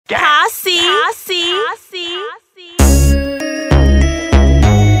Posse.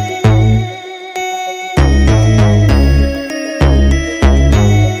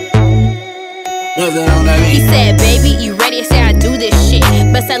 He said, baby, you ready? I said, I do this shit.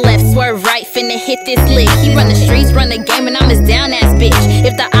 Bust that left, swerve right, finna hit this lick. He run the streets, run the game, and I'm his down ass bitch.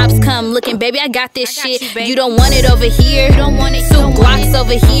 If the ops come looking, baby, I got this shit. You don't want it over here. You don't want it. Two Glocks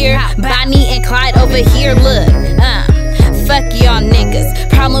over here. Bonnie and Clyde over here. Look, fuck y'all niggas.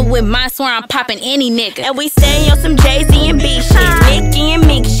 Problem with mine, swear I'm popping any nigga. And we stay on some Jay-Z and B shit, Nicki and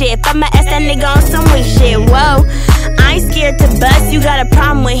Meek shit. I'ma ask that nigga on some weak shit. Whoa, I ain't scared to bust. You got a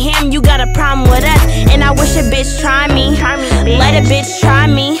problem with him, you got a problem with us. And I wish a bitch try me. Let a bitch try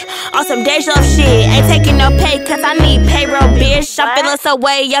me. On some day love shit. Ain't taking no pay cause I need payroll, bitch. I'm feeling so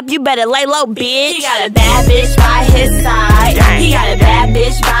way up, you better lay low, bitch. He got a bad bitch by his side. He got a bad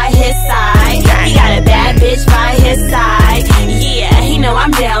bitch by his side. He got a bad bitch by his side. Yeah, he know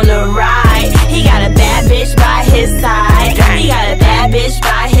I'm down to ride. He got a bad bitch by his side. He got a bad bitch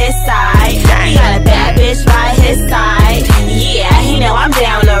by his side. He got a bad bitch by his side. Yeah, he know I'm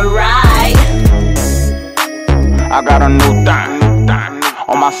down to ride. I got a new thing.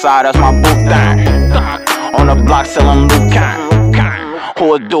 On my side, that's my boo thing. On the block selling Lucan.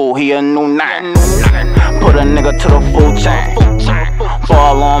 Who a dude, he a new nine. Put a nigga to the food chain.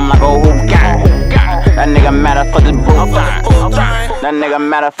 Fall on him like a hoop gang. That nigga matter for this boo thing. That nigga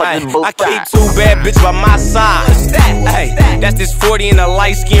matter for this boo thing. I keep two bad bitches by my side. Hey, that's this 40 and a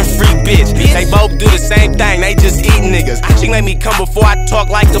light-skinned free bitch. They both do the same thing, they just eat niggas. She make me come before I talk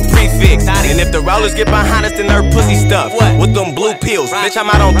like a prefix. And if the rollers get behind us, then her pussy stuff. With them blue pills, bitch, I'm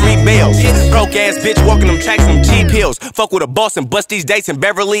out on 3 bails. Broke ass bitch walking them tracks, them cheap hills. Fuck with a boss and bust these dates in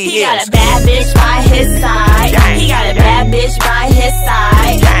Beverly Hills. He got a bad bitch by his side. He got a bad bitch by his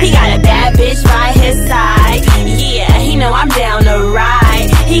side. He got a bad bitch by his side. Yeah, he know I'm down to ride.